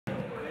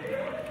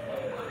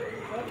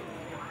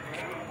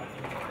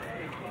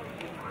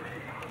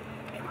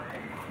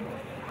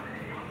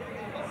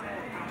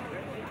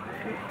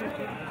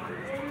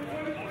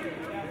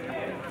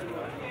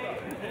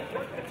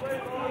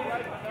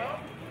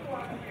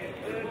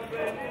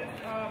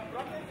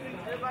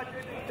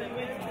evacuating the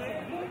building.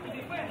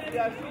 They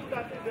assume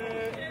that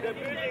the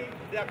building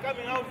they are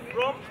coming out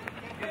from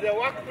is a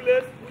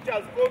workplace which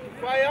has caught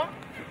fire.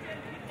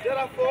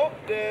 Therefore,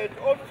 the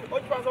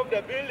occupants of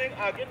the building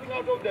are getting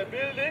out of the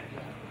building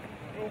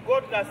to go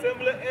to the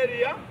assembly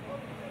area.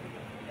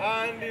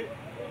 And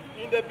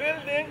in the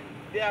building,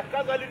 there are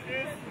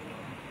casualties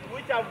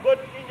which have got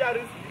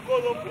injuries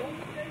because of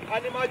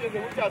an emergency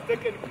which has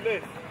taken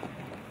place.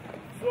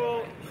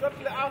 So,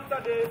 shortly after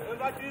the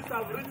evacuees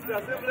have reached the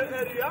assembly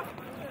area,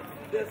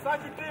 the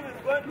search team is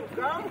going to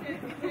come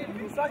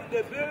to search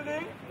the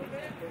building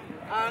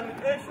and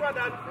ensure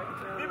that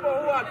people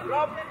who are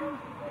trapped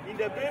in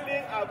the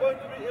building are going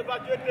to be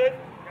evacuated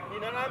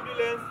in an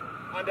ambulance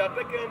and they are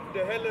taken to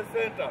the health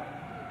center.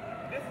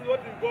 This is what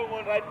is going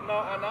on right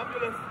now. An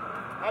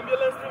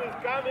ambulance team is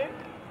coming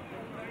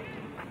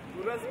to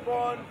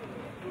respond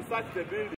to search the building.